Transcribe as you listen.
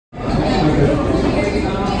I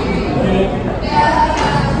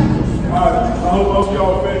hope most of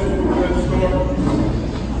y'all finished before we're ready to start.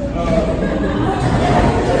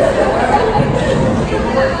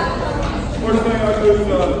 First thing I do is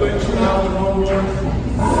thank you now and home run.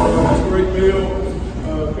 It's a great meal.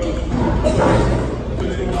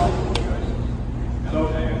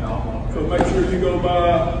 So make sure you go by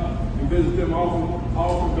and visit them often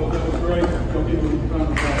because that was great. Don't give them time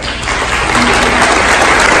to talk.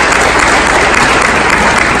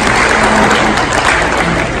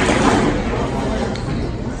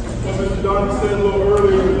 Donnie said a little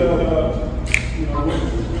earlier that it was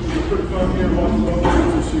pretty fun here watching both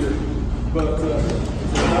groups this year. But a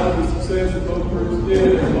lot of the success that both groups did,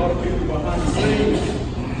 and a lot of people behind the scenes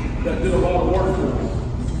that did a lot of work for us.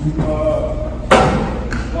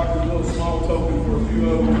 Like a little small token for a few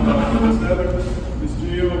of them. Miss Heather, Miss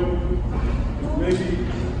Jill, Miss Mickey,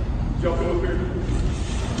 y'all come up here.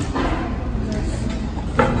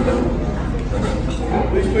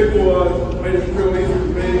 These people made it real easy for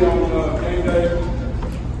me on game day.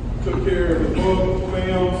 Took care of the book,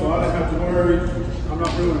 film, so I didn't have to worry. I'm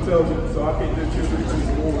not real intelligent, so I can't do 2 or 3 things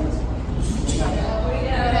at once.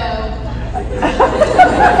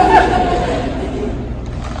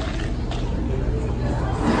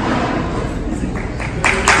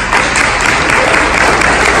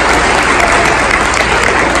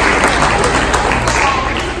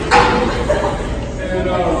 And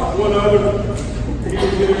one other, he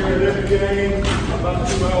was here at every game about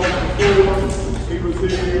 2 hours before. He was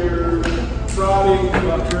here Friday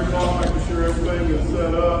about 3 o'clock, making sure everything is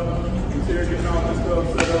set up. He's here getting all this stuff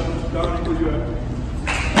set up. Donnie, where you at?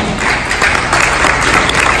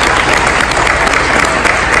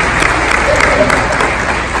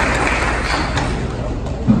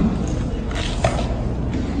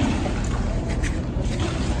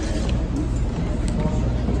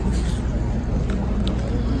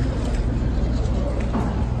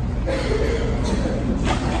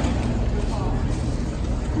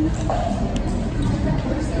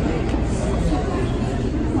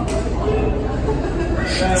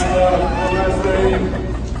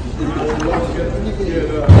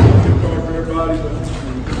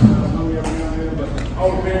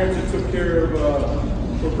 All the parents that took care of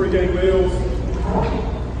for pregame meals,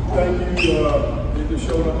 thank you. They just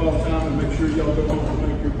showed up all the time and make sure y'all go home and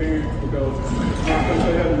thank your parents because not because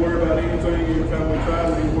they had to worry about anything. Every time we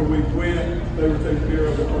traveled, anywhere we went, they were taking care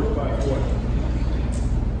of the first bite away.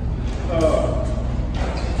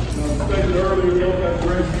 I stated earlier, we all had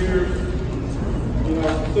great years.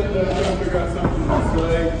 Sitting down trying to figure out something to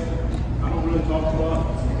say. I don't really talk a lot.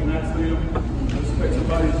 You can ask them. Just take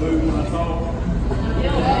somebody's mood when I talk.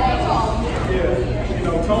 Yeah,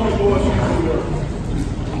 Tony Bush used to work.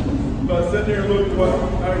 But sitting there and look at what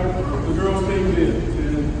the girls' team did.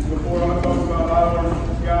 And before I talk about our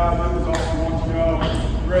guys, it was awesome watching y'all.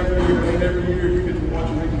 Great year, and every year you get to watch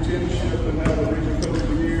them make a championship and have a regional coach of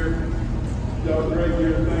the year. Y'all was a great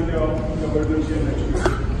year. Thank y'all. Y'all better do it again next year.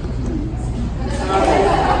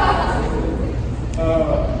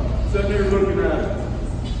 Sitting there looking at it.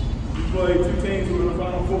 You played 2 teams who were in the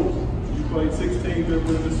Final Four. You played 6 teams that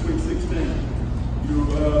were in the Sweet 16. You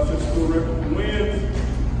set school record for wins.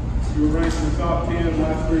 You were ranked in the top 10 the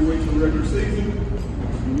last 3 weeks of the regular season.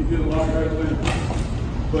 And you did a lot of great things.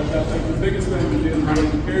 But I think the biggest thing you did is really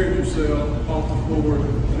you carried yourself off the floor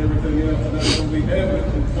and everything else. And that's going to be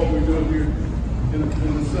evident in what we're doing here in a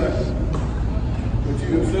second. But you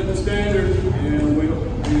have set the standard, and we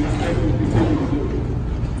expect you to continue to do it.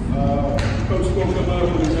 Coach will come up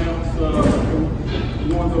and announce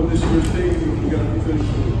the ones on this year's team. We got to finish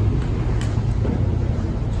with it.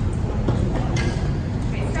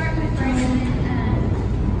 Okay, starting with Brandon.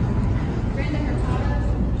 Brandon Hurtado.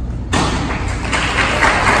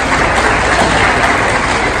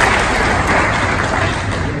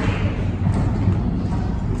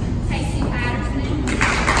 Casey Patterson.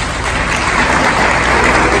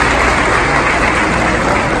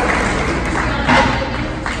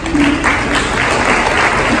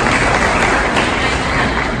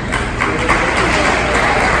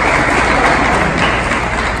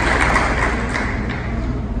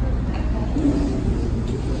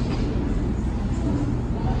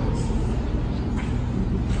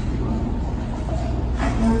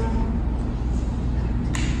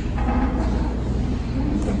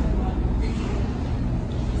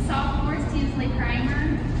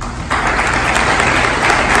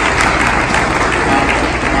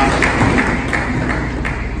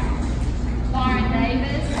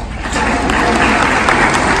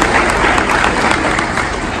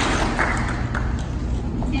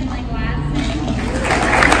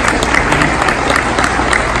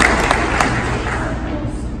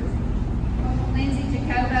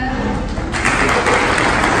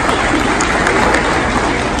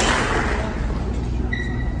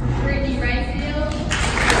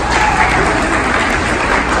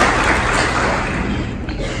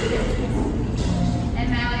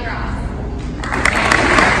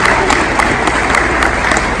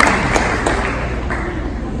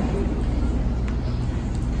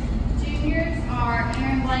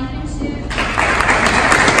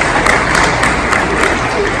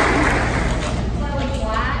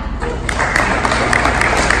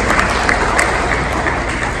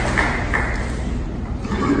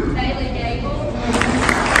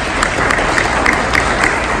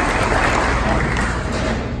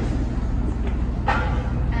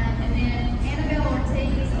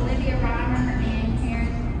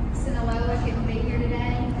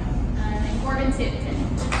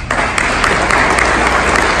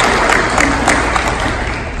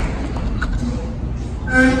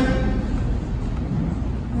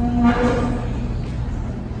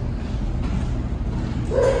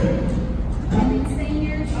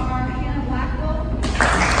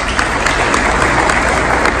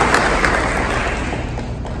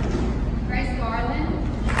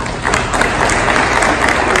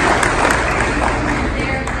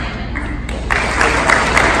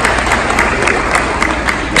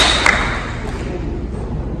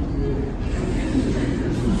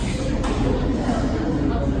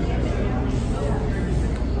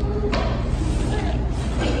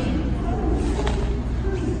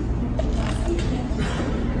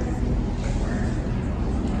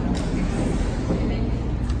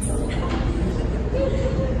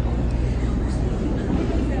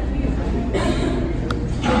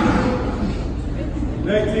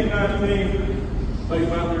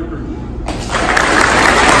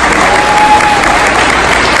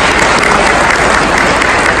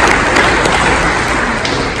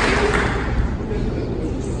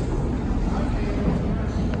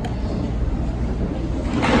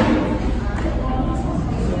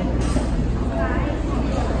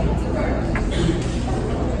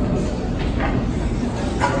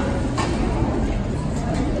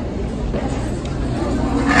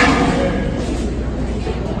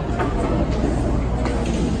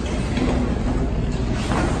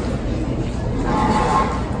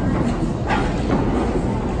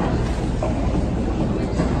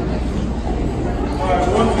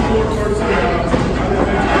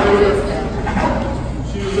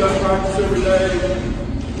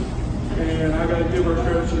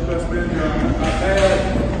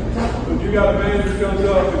 got a manager comes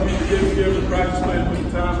up, if you forget to give them a practice plan, put the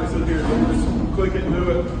time, they said, here, just click it and do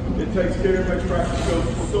it. It takes care, makes practice go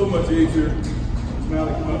so much easier. Now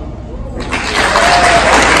they come up.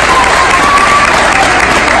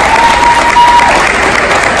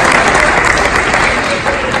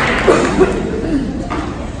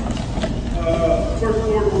 First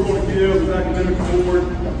award we're going to give is academic award.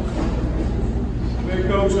 Me and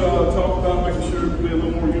Coach talked about making sure to be a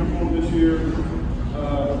little more uniform this year.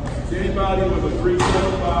 Anybody with a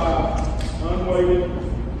 3.75 unweighted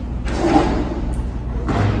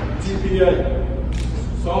GPA,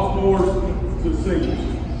 sophomores to seniors.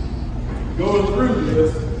 Going through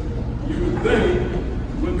this, you would think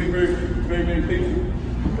wouldn't be very many people,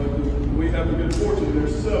 but we have the good fortune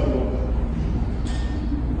there's several.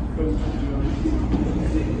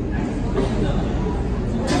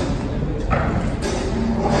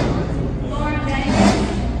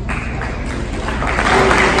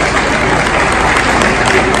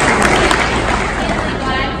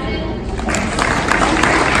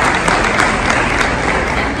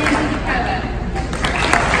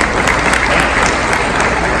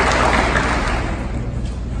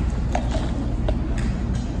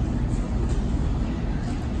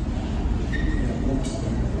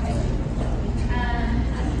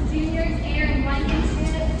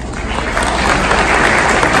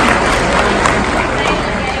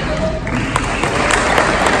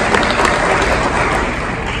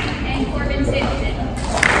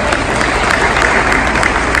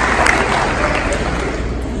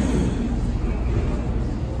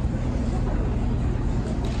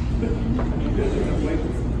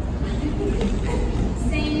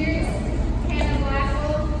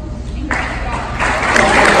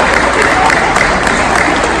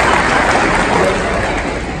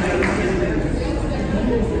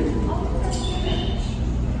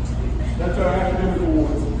 That's our academic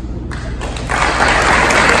awards.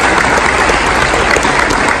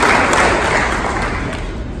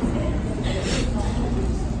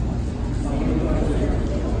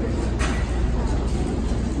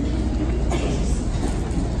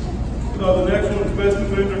 So the next one is best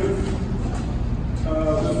defender. This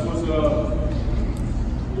was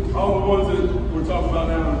all the ones that we're talking about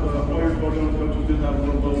now. Players voting on, coaches didn't have a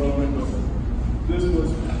little vote on it, but this was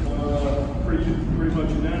pretty much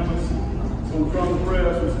unanimous. So from the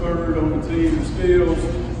press was third on the team in steals.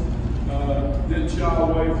 Didn't shy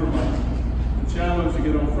away from the challenge to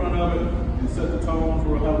get on front of it and set the tone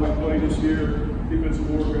for how we play this year. Defensive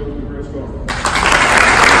award goes to Chris Carter.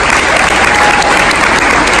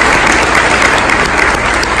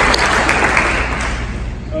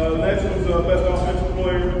 Next was best offensive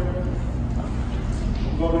player.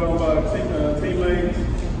 Voted on by teammates.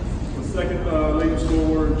 The second leading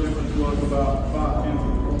scorer difference was about 5 tenths of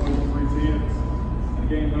 3 tenths. And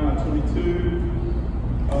game high 22.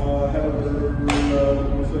 Had over,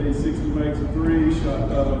 say 60 makes a 3, shot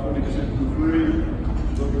 40% from 3.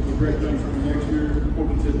 Looking for great things for the next year.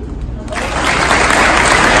 Important tip.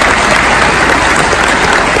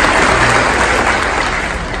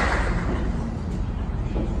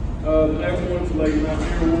 The next one's the Lady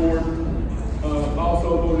Mountaineer Award. Also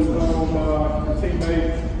voted on by a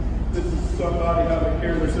teammate. This is somebody having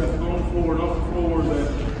care of themselves on the floor and off the floor that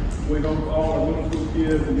we hope all our middle school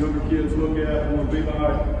kids and younger kids look at and want to be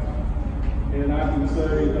like. And I can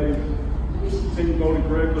say they team voted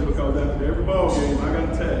correctly because after every ball game I got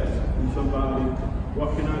a text from somebody, what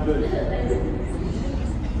can I do?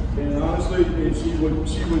 And honestly, she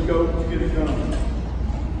would go to get it done.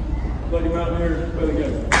 Lady Mountaineer, play the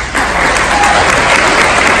game.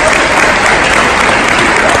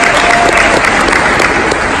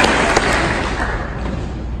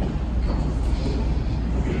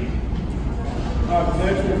 The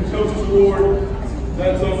next one, Coach's Award.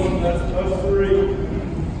 That's us three.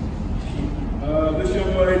 This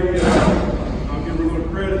young lady, I'll give her a little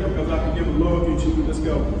credit because I can give a look and she would just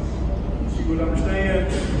go. She would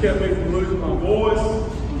understand. She kept me from losing my voice.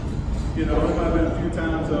 You know, there might have been a few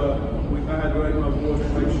times I had to raise my voice to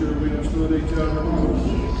make sure we understood each other.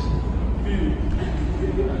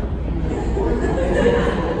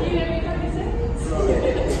 Right.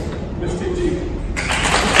 Miss TG.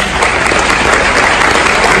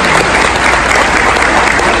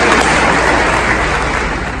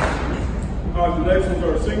 The next one's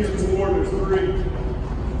our Seniors Award. There's 3.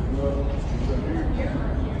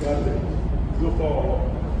 Got it. We'll fall.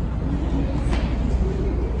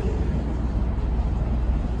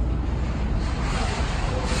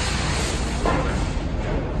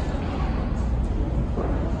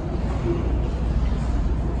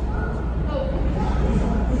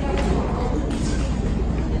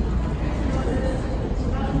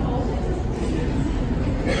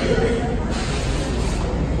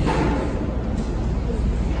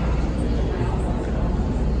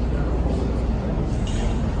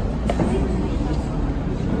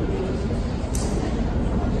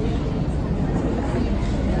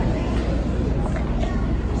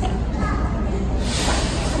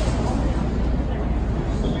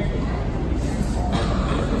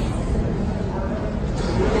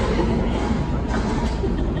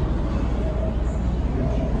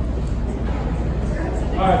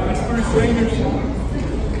 All right, these three seniors.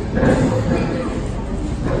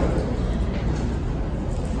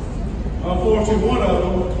 Unfortunately, one of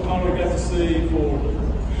them I only got to see for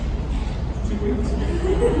 2 weeks, 2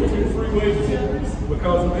 to 3 weeks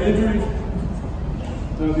because of injuries.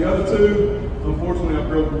 Now the other two, unfortunately, I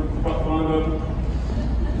broke fond of them.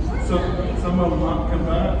 Some of them might come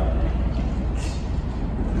back.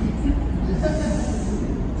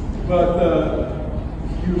 But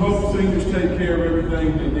you hope the seniors take care of everything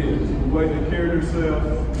they did. The way they carried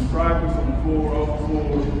themselves in practice, on the floor, off the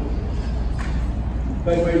floor.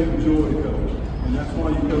 They made it a joy to coach. And that's why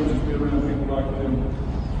you coaches be around people like them.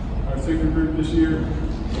 Our senior group this year,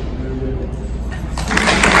 they're good.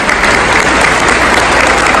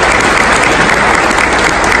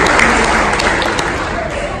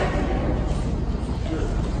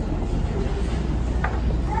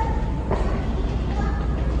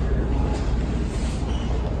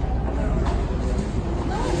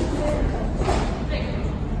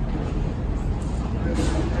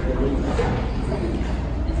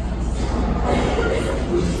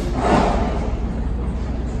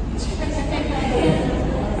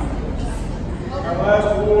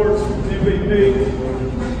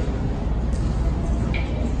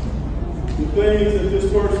 The things that this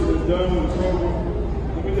person has done in the program,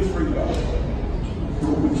 let me just read about it.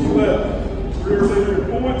 When she left, career leader in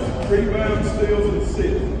points, rebounds, steals, and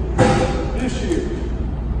assists. This year,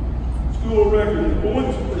 school record in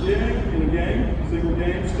points per game, in a game, single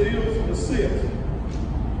game, steals, and assists.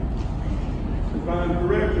 Defined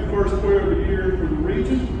correct, the first player of the year for the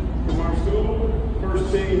region from our school,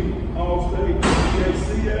 first team All-State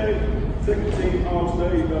AJCA, second team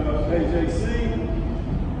All-State AJC,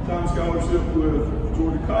 time scholarship with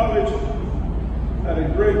Georgia College, had a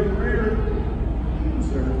great career.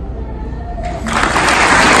 Sir.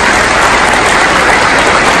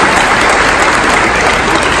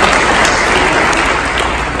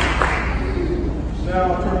 Now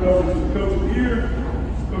I'll turn it over to the coach of the year,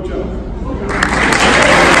 Coach Jones.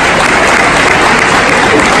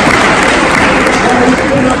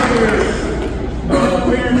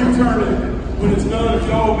 Parents returning. When it's done, if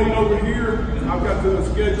y'all meet over here, I've got the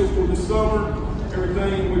schedule for the summer,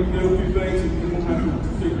 everything, we can do a few things and you won't have to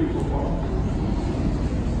see people apart.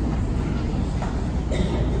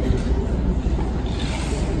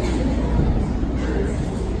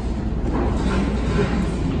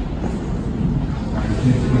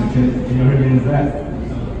 Can you hear me in the back?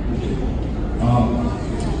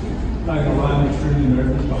 Not gonna lie, I'm extremely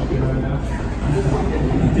nervous talking right now.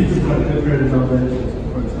 Teachers got good credits all day. It's the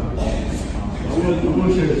first time. I will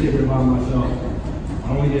share a secret about myself. I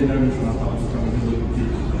only get nervous when I talk to some good looking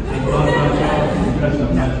teachers. A lot about y'all, dressed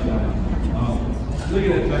up nice tonight.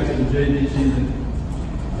 Looking at back at the JV season,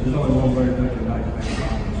 there's only one word that I can think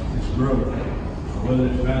about. It's growth. Whether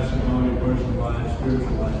it's basketball, your personal life,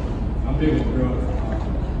 spiritual life. I'm big on growth.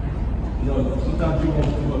 You know, sometimes you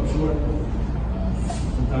won't come up short.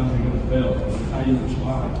 Sometimes you're going to fail. It's how you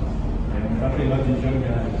respond. And I think like these young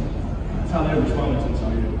guys, that's how they respond to this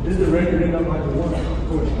all year. Is the record end up like the one? Of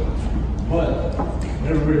course not. But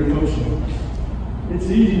whenever we're emotional, it's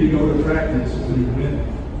easy to go to practice when you win.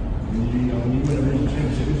 When you win a regional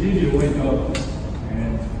championship, it's easy to wake up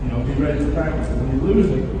and be ready to practice. But when you're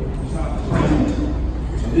losing, it's not so easy.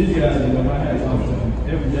 So these guys, my hat's off to them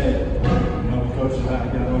every day. Coach and I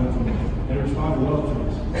got on to them. They responded well to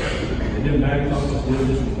us. They didn't bag talk us, they didn't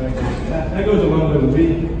disrespect us. That goes a long way with me.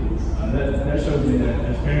 That shows me that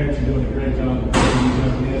as parents, you're doing a great job of putting these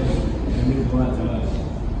young kids, and it means a lot to us.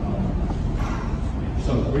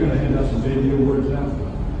 So we're going to hand out some JV awards now.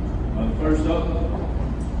 First up,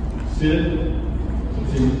 Sid. So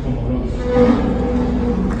Sid, come on up.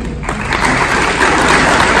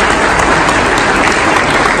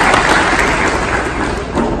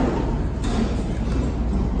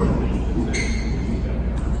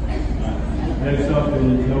 Next up is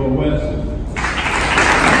Noah West.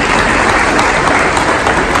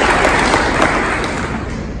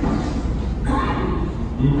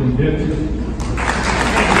 Ethan Dixon.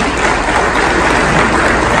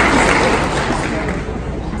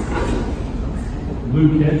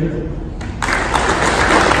 Luke Kendrick.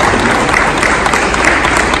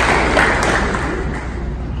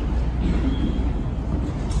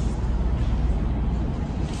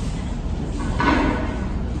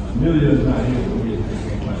 Amelia's not here, but we have to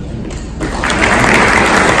play too.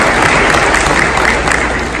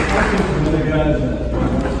 I think some other guys that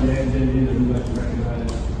the JV that we like to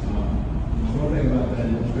recognize. One thing about that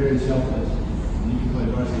is it's very selfless. You can play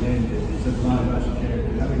varsity game, it says a lot about your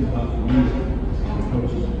character. That means a lot for me and the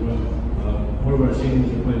coaches as well. One of our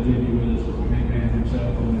seniors that played JV with us was the big man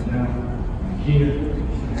himself, holding it down. Keener,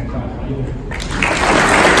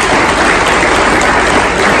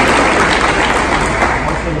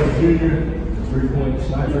 also a junior, three-point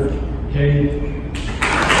sniper, Cade.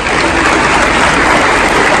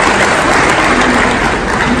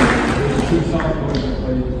 There's two sophomores that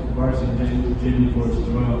played varsity JV for us as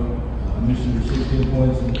well. Missionary 16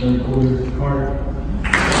 points in the third quarter, Carter.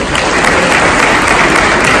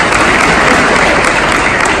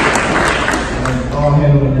 All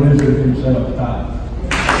handling wizard himself, Ty.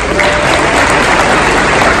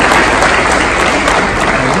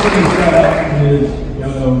 Shout out to his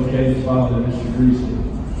young Cade's father, Mr. Greasy.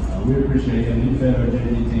 We appreciate him. He fed our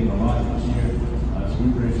JV team a lot this year, so we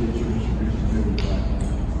appreciate you, Mr. Greasy.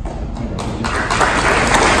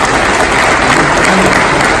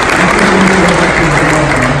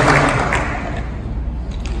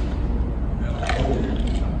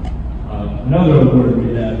 Another award we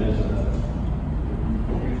have is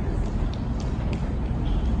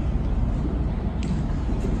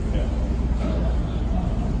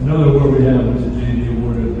another award we have was the JV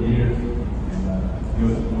Award of the Year, and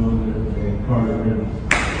goes to Mountaineer and Carter Ribbon.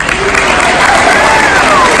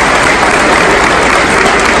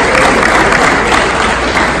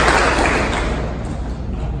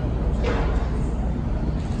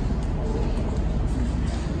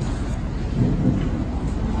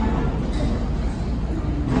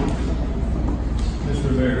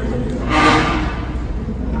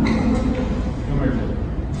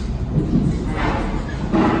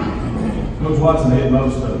 Coach Watson did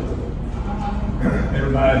most of it.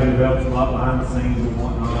 Everybody who helps a lot behind the scenes and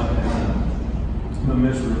whatnot. But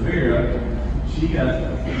Miss Rivera, she got, I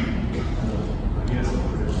guess,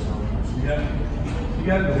 she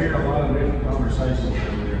got to hear a lot of different conversations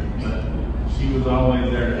over there. But she was always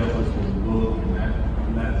there to help us with the book,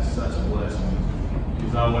 and that's such a blessing.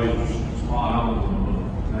 She's always spot on with the book.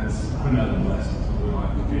 That's another blessing. We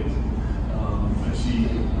like the kids. But she,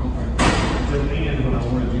 till the end, when I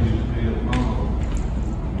wanted you to be a mom,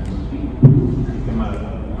 come out of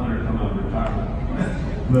retirement.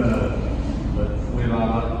 But we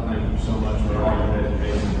like to thank you so much for all your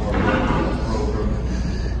education for our program.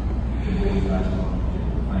 And being basketball.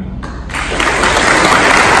 Thank you.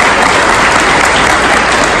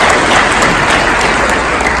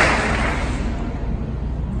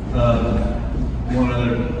 One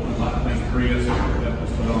other, I'd like to thank Chris for helping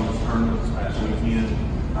us put on this tournament this past weekend.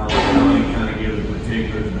 I really kind of give the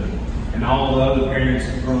particulars, and all the other parents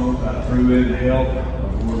threw in to help.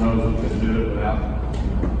 Lord knows we couldn't do it without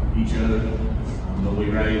each other. But we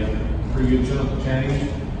raised a pretty good chunk of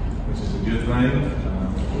change, which is a good thing.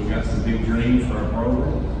 We've got some big dreams for our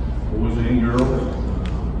program, boys and girls.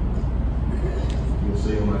 You'll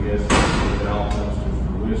see them, I guess, if it all comes to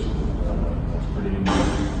fruition. That's pretty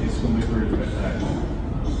amazing. It's going to be pretty spectacular.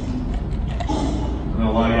 I know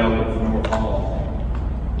a lot of y'all look for North Hall.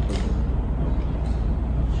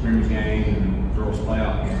 Scrimmage game and girls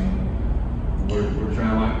playoff game. We're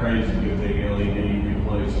trying like crazy to get a big LED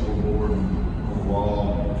replace scoreboard and on the wall.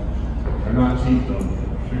 They're not cheap though.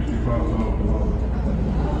 65 off the wall.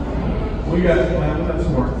 We got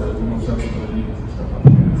some work though. We want something that needs and stuff like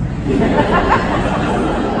that.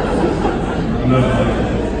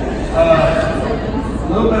 A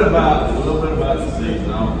little bit about the season.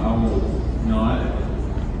 I don't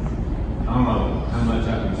know how much I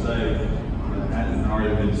can say. Hadn't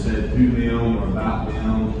already been said to them or about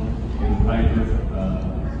them in the paper,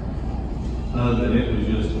 other than it was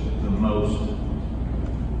just the most,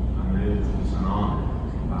 it's an honor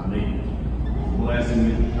by me. Blessing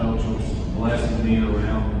the coach, blessing being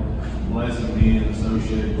around, blessing being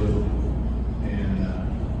associated with them.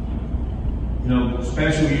 And,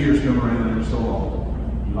 special years come around every so often.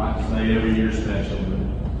 You like to say every year's special, but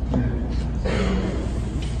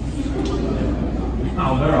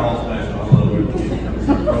oh, they're all special. I love every kid that comes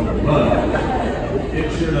to our program. But it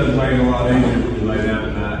sure does make it a lot easier when you lay down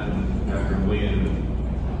at night and after a win.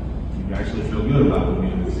 You actually feel good about the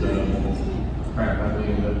win instead of crap, I think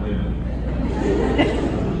end up winning.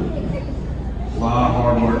 A lot of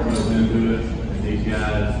hard work goes into it, and these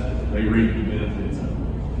guys, they reap the benefits of it.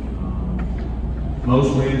 Most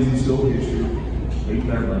wins in school history beat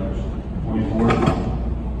their brothers,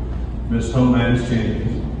 24-0. Missed home match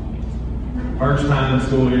champions. First time in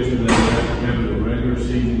school history they ever the regular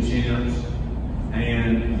season champs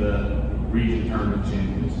and the region tournament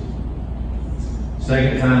champions.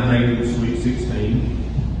 Second time making the Sweet 16.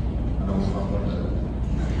 I don't want to talk about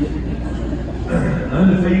that.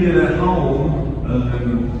 Undefeated at home, other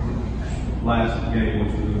than the last game,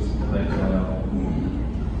 which was the state playoff,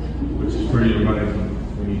 which is pretty amazing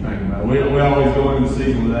when you think about it. We always go into the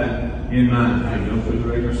season with that in mind, hey, go through the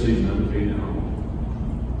regular season undefeated at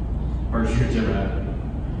home. First year it's ever happened.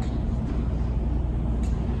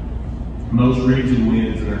 Most region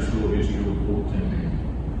wins in our school history with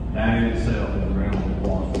 14. That in itself is a round of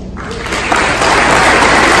applause.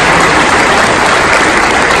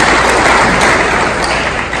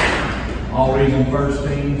 All region first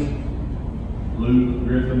teams, Luke,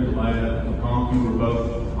 Griffin, and Lad, McConkey were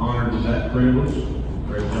both honored with that privilege.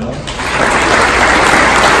 Great job.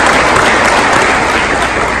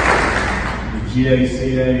 The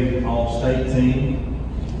GACA All-State team,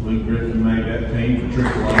 Luke Griffin made that team for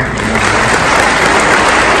AAA.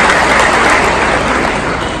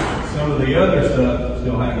 Some of the other stuff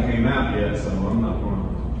still hasn't came out yet, so I'm not going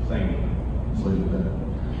to say anything. Just leave it at that.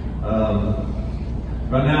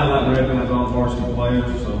 Right now, I'd like to recognize all the varsity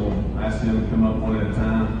players, so I'm going to ask them to come up one at a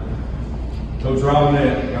time. Coach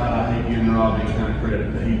Robinette, God, I hate giving Rob any kind of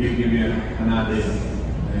credit, but he did give me an idea,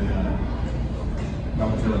 and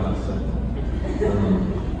don't tell him I said that.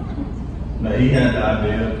 But he had the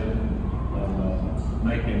idea of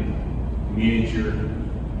making miniature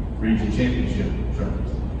region championship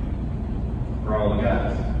trophies for all the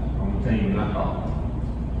guys on the team, and I thought,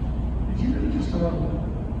 did you really just come up with that?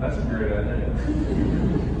 That's a great idea.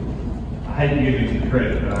 I hate giving you the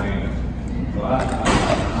credit, but I am. So I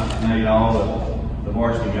made all the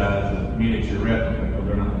varsity guys a miniature replica, because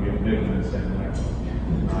they're not going to get a big one in the second half.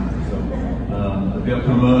 But they'll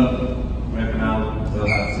come up, recognize them, they'll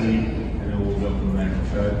have a seat, and then we'll go from there,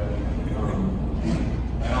 okay?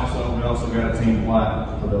 And we also got a team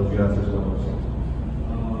plaque for those guys as well. So.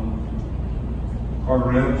 Carter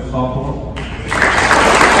Reynolds, sophomore.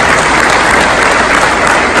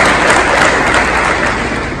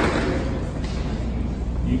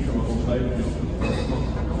 You come up on stage.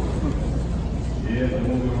 Yeah, they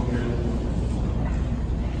won't go up here.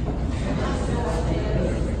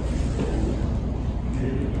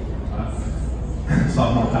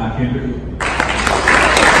 Sophomore Ty Kendrick.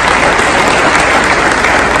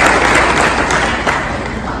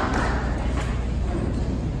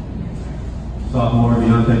 Sophomore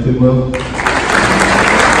Deontay Tidwell.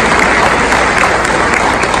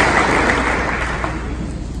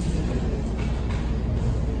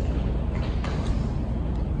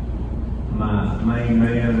 My main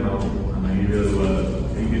man, I mean, he really was.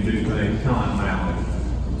 He could do things kind of like Mally.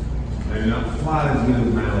 Maybe not quite as good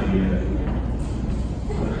as Mally yet,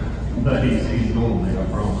 but he's going there, I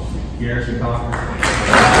promise. Garrison Cocker.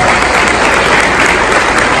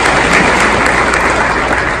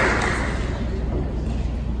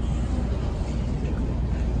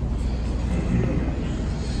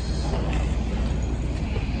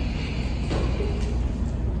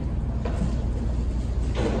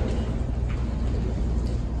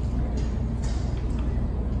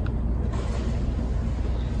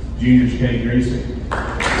 Juniors Kate Greasy.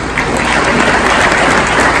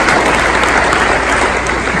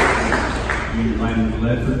 Junior Landon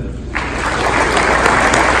Ledford.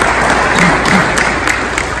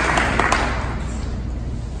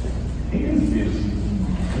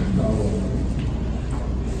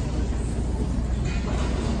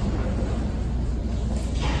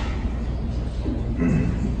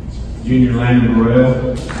 Junior Landon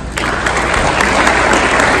Burrell.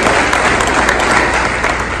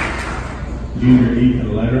 Junior Ethan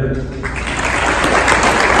Letter.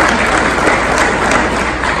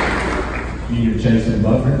 Junior Jason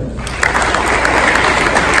Butler.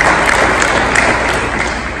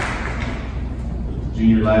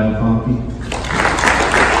 Junior Ladden Conkey.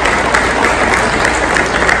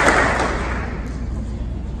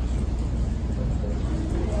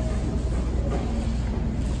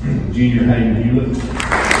 Junior Hayden Hewlett.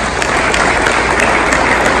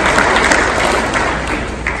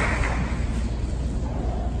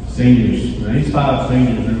 Seniors. Now these 5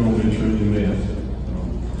 seniors are going to be truly missed.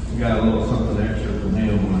 We got a little something extra from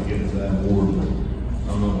him when I get to that award, but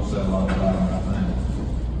I'm not going to say a lot about him, I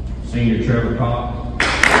think. Senior Trevor Cox.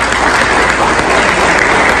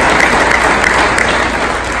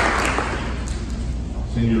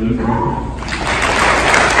 Senior Luke Ripper.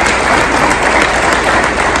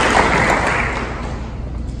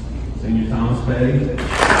 Senior Thomas Petty.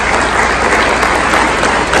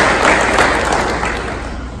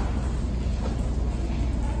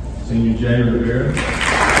 Senior Jay Rivera.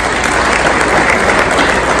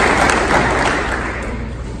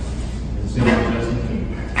 And Senior Justin King.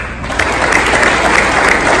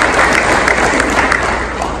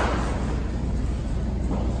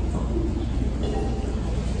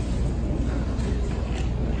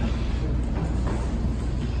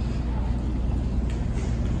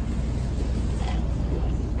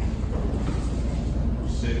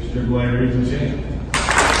 Six AAA ladies and gentlemen.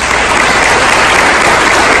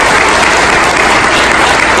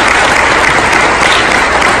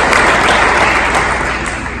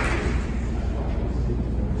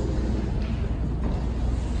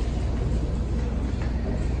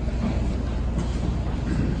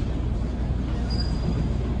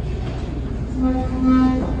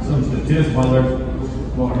 Some statistics while they're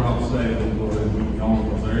walking off the stage, we'll go ahead and move on,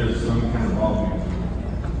 because there is some kind of ball game.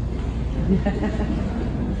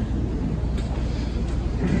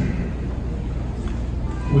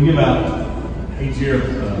 We give out each year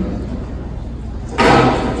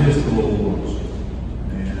statistical awards,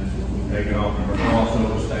 and we take it off of our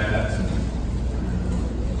crossover stats, and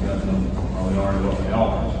got them probably already what they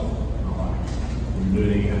are. So we do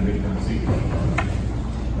it any big kind of secret.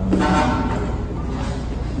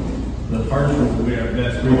 The first one, we have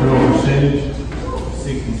best free throw percentage,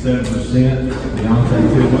 67%, Deontay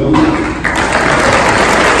Tidwell.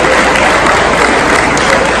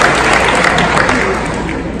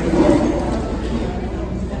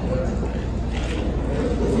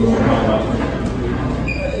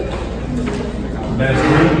 Best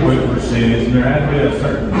three-point percentage, and there had to be a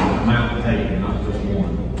certain amount taken, not just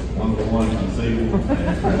one. One for one conceivable.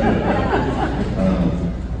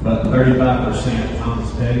 But 35%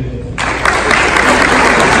 Thomas Petty.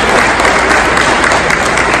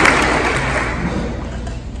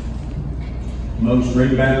 Most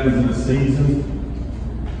rebounds in a season,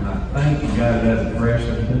 and I think you got it as a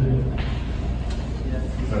freshman too.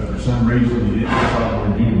 But for some reason you didn't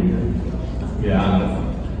sophomore junior. Yeah, I know.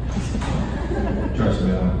 Trust me,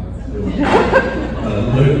 I do.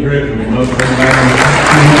 Luke Griffin, most rebounds.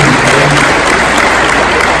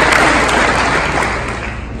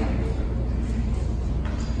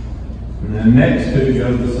 And the next two go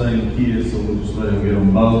to the same kids, so we'll just let them get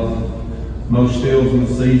them both. Most steals in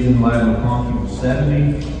the season, Ladd McConkey was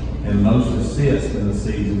 70, and most assists in the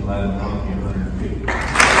season, Ladd McConkey 150.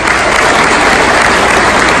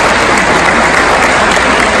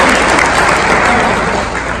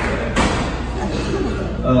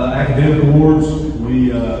 Academic awards,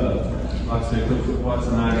 we, like I said, Coach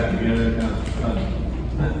Watson and I got together and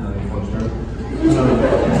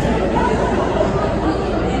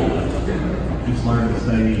just learned to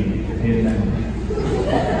stay head down.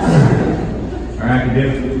 Our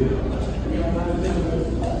academic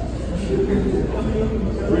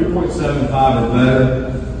 3.75 or better.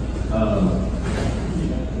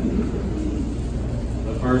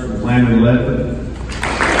 The first was Landon Ledford.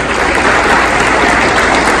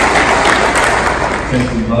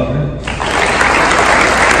 Casey Butler.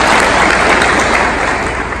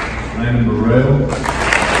 Landon Burrell.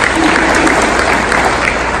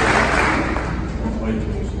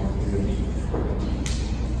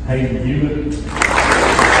 Hayden Hewitt.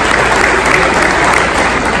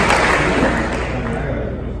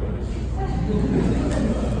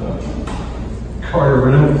 Carter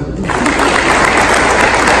Reynolds.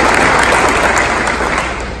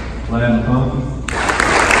 Ladd McConkey.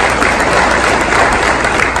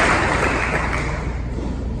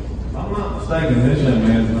 If I'm not mistaken, this young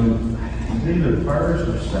man's was either first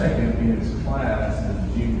or second in his class in the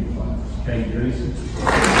junior class. Kate Greasy.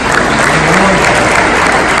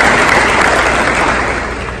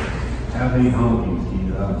 How he honkies, you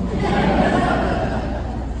know.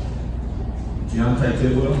 Deontay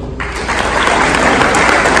Tidwell.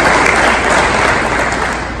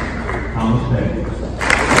 Thomas Petty.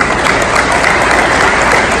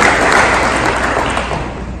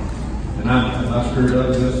 And if I screwed up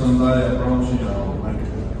against somebody, I promise you, I'll make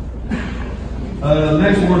it up.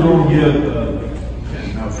 Next one's going to give,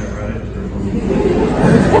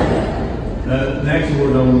 next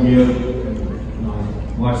award I'm going to give,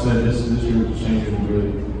 like I said, this year was changing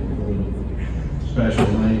really special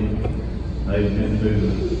name. They've been through the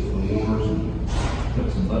wars and took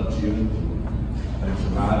some butt shooting. They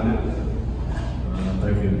survived it. I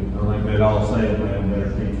think they'd all say that they have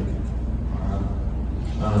better people.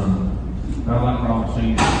 All right. I'd like for all the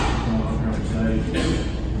seniors to come up here on stage.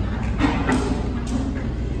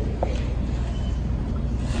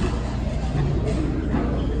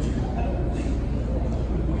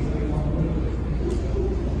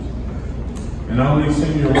 And all these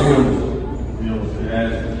senior awards, it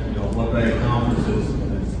has, what they accomplished as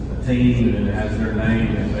a team, and it has their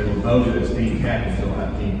name, and they were voted as team captains, they'll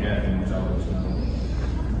have team captain, which I always know.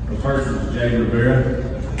 The first is Jay Rivera.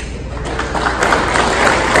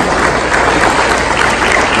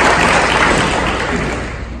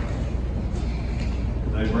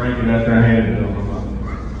 They break it out their hand.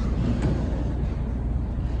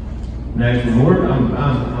 Next award,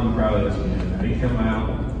 I'm proud of this man. He come out,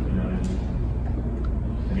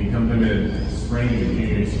 and he come him in spring and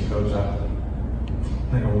junior, he said, Coach, I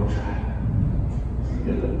think I want to try it.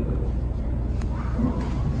 Come on.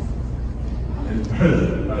 And for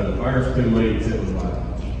the first 2 weeks, it was like,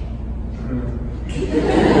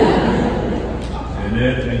 and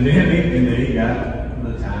then he got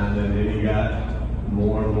the time, and then he got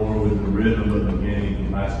more and more with the rhythm of the game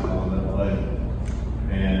in basketball that way.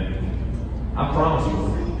 And I promise you,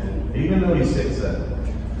 even though he's 6'7",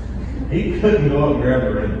 he couldn't go up and grab the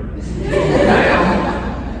ring.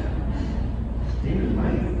 He was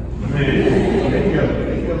man. I mean, he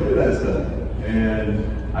can go do that stuff. And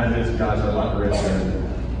I just, gosh, I like the rest of it.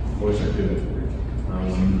 Wish I could.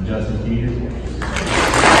 Justin Keeter. I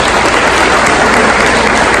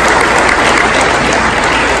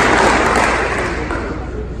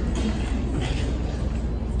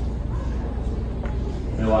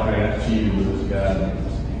feel like I got cheated with this guy.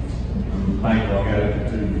 I'm thankful I got it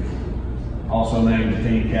for 2 years. Also named the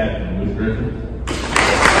team captain, Luke Griffin.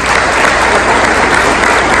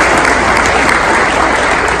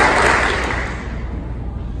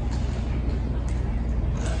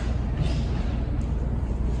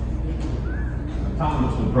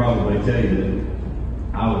 Thomas would probably tell you that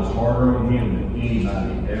I was harder on him than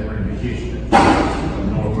anybody ever in the history of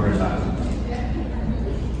North Carolina.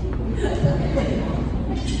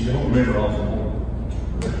 You don't remember all the more.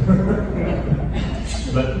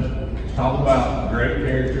 But talk about great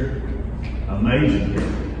character, amazing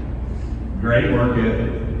character, great work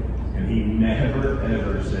ethic, and he never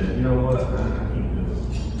ever said, you know what, I can't do this.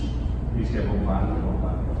 He just kept on fighting,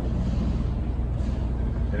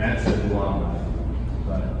 and that's a while.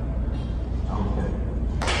 But I don't care.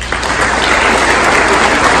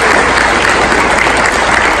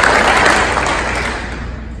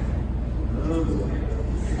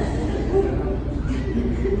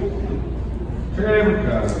 Trevor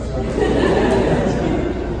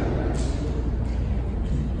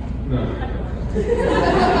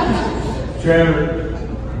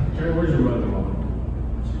Trevor, where's your mother-in-law?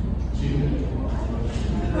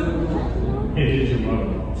 It is your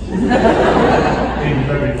mother-in-law.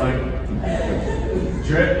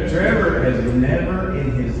 Trevor has never in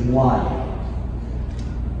his life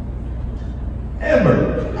ever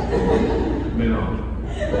been on.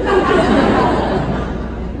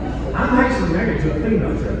 I'm actually married to a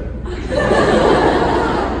female, Trevor.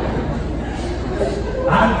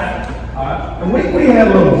 And we had a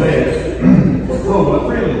little bit, a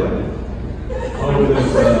friendly way,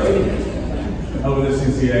 over this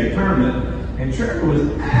NCAA tournament, and Trevor was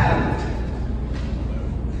adamant.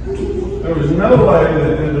 There was no way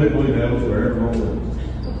that the Big Blue Devils were ever going to win.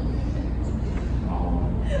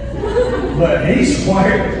 But he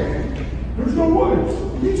swears, there's no way.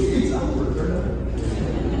 It's over.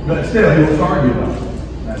 But still, he was arguing about it.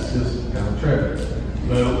 That's just kind of Trevor.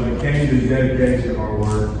 But when it came to the dedication of our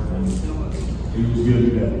work, he was good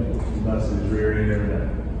to go. He busted his rear end every day.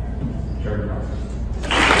 Trevor Carson.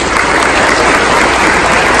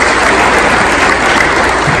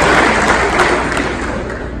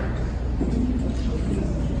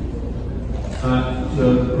 The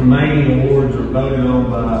remaining awards are voted on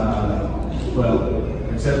by, well,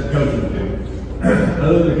 except the coaching field.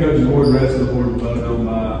 Other than the coaching board, the rest of the board are voted on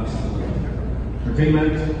by their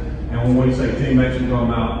teammates. And when we say teammates, we're talking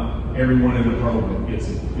about everyone in the program gets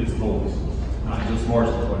voice, not just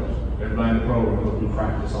varsity players. Everybody in the program goes through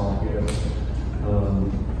practice all together.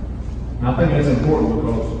 And I think that's important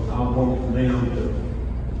because I want them to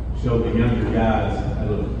show the younger guys, hey,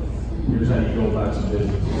 look, here's how you go about some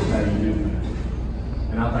business, here's how you do things.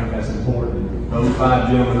 And I think that's important. Those 5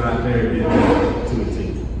 gentlemen right there did that to a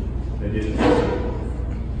team. They did it to a team.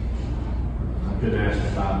 I couldn't ask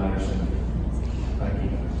for 5 better sooner. Thank you.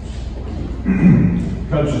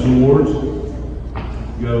 Coaches Awards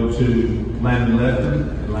go to Landon Lefton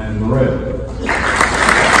and Landon Morrell.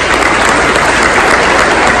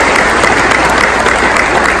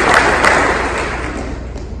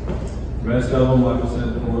 The rest of them, like I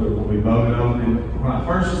said before, they're going to be voted on. And when I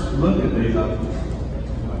first looked at these, I was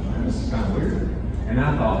like, man, this is kind of weird. And I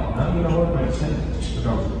thought, oh, you know what, it makes sense.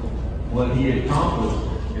 Because what he had accomplished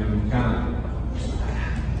and kind of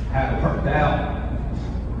had it worked out,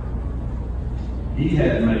 he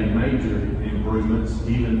had made major improvements,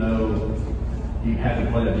 even though he had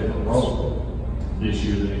to play a different role this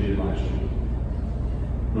year than he did last year.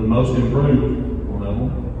 The most improved one of them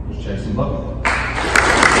was Chasen Butler.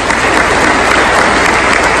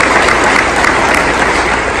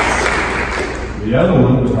 The other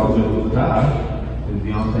one, because it was a tie, is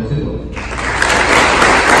Deontay Tiller.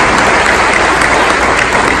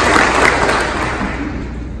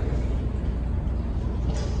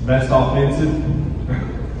 Best offensive,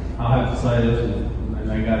 I'll have to say this, and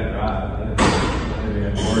they got it right. They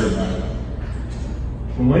didn't have to worry about it.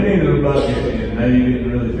 When we needed a bucket and they didn't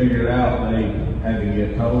really figure it out, they had to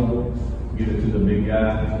get told, get it to the big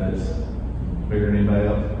guy that's bigger than anybody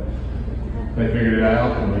else. They figured it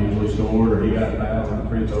out, and they usually scored, or he got fouled on the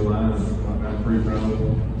free throw line, knocked down free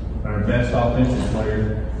throw. Our best offensive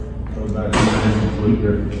player goes back to the Luke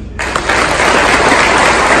Griffin.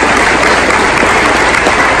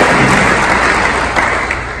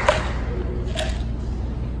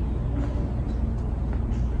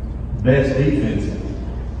 Best defensive,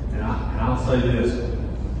 and I'll say this,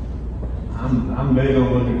 I'm big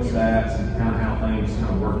on looking at stats and kind of how things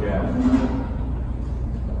kind of work out.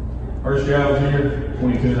 First year I was here,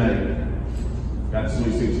 22-8. Got to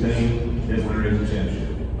Sweet 16, didn't win a regional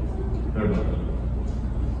championship. Third bunch.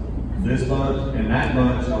 This bunch and that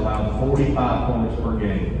bunch allowed 45 points per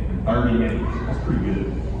game in 30 games. That's pretty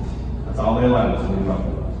good. That's all they allowed, 45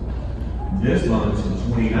 points. This bunch in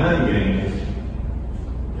 29 games,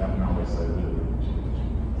 y'all can always say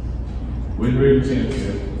win regional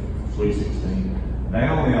championship, Sweet 16. They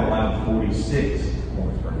only allowed 46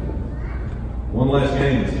 points per game. One less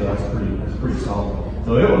game, so that's pretty solid.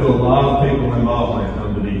 So it was a lot of people involved when it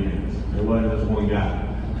comes to defense. It wasn't just one guy.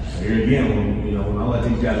 Here again, when I let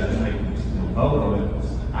these guys make vote on it,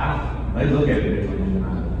 they look at it differently than I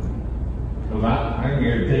do. Because I can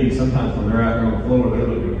guarantee you, sometimes when they're out there on the floor, they're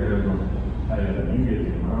looking here and going, hey, you get it, I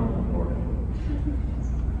don't want it.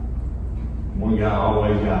 One guy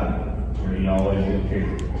always got it, and he always didn't care.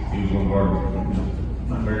 He was one of our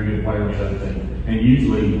not very good player on the other team, and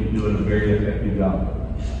usually doing a very effective job.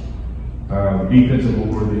 Defensive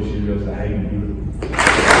award this year goes to Hayden.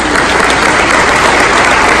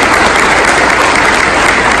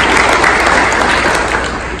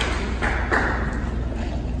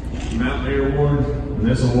 Mountaineer award, and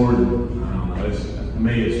this award, I don't know, to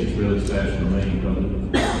me it's just really special to me because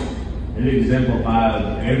it exemplifies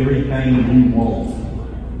everything you want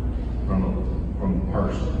from a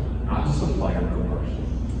person, not just a player, but a person.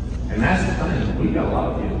 And that's the thing, we got a lot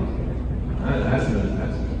of kids like that. That's a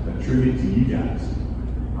tribute to you guys.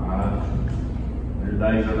 There are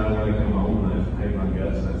days I know when they come home and they hate my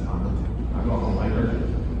guts, that's fine. I go home later.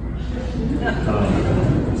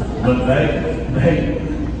 But they,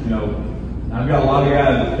 I've got a lot of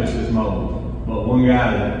guys that fish this mold, but one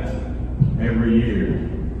guy that every year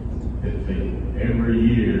it fit. Every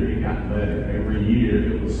year it got better. Every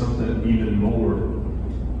year it was something even more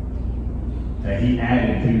that he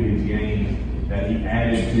added to his game, that he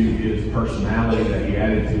added to his personality, that he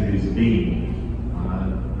added to his being.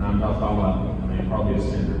 And I'm not talking about, probably a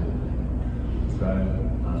center. Okay?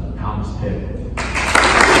 Thomas Pettit.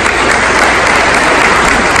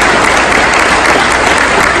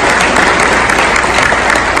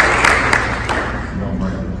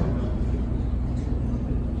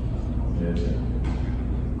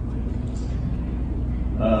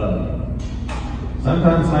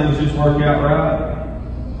 Sometimes things just work out right.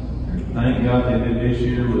 And thank God they did this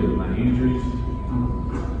year with my injuries.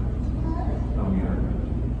 Don't get hurt.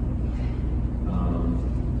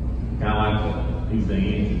 Kind of like he's the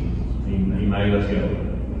engine. He made us go.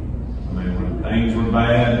 When things were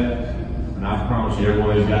bad, and I promise you, every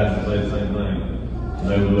one of these guys would say the same thing.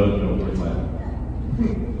 They would look over his lap.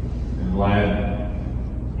 And lad,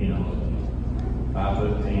 5'10",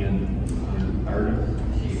 130.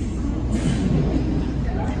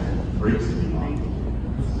 Bricks in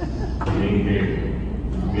he ain't here.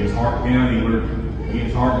 Against Hart County,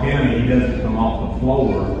 he doesn't come off the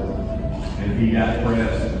floor, and he got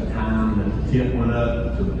pressed from the time that the tip went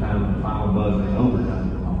up to the time the final buzzer in overtime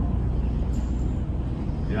went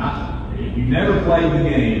on. If you never played the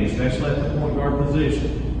game, especially at the point guard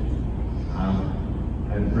position, I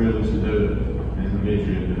had the privilege to do it and the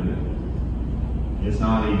victory of doing it. It's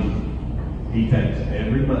not easy. He takes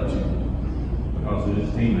every butt because of his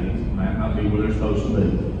teammates might not be where they're supposed to be.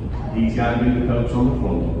 He's got to be the coach on the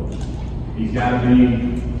floor. He's got to be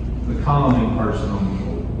the calming person on the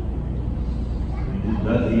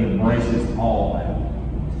floor. He embraces all that.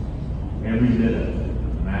 Every bit of it.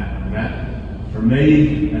 And that, for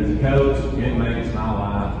me, as a coach, it makes my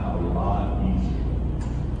life a lot easier.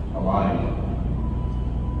 A lot easier.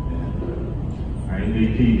 And our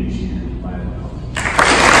MVP this year is Banquet.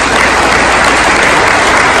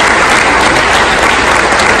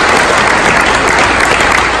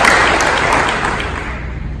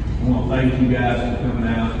 Thank you guys for coming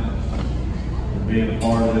out and being a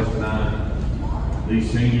part of this tonight.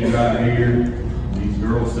 These seniors right here, these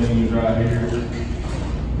girl seniors right here,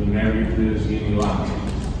 we never get to do this again in your life.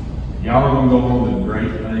 Y'all are going to go on to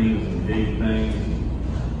great things and big things.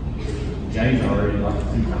 Jay's already like a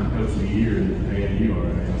two-time coach of the year in AAU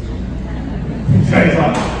already. Jay's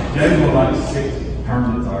won like 6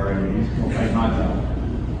 tournaments already. He's gonna take my job.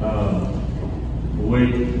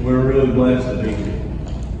 We're really blessed to be here.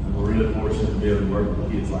 And we're really fortunate to be able to work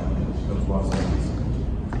with kids like this. Coach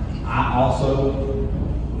Watson. I also,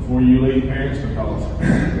 before you leave, parents, because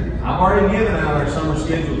I've already given out our summer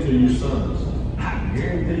schedule to your sons. I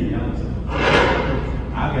guarantee you,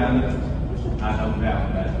 I've got it. I don't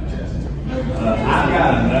doubt that, Chester. I've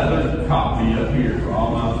got another copy up here for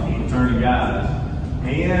all my fraternity guys,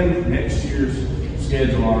 and next year's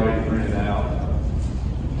schedule already printed out.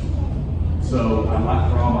 So I'd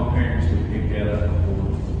like for all my parents to pick that up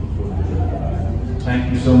before they do.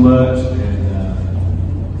 Thank you so much,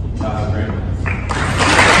 and God grant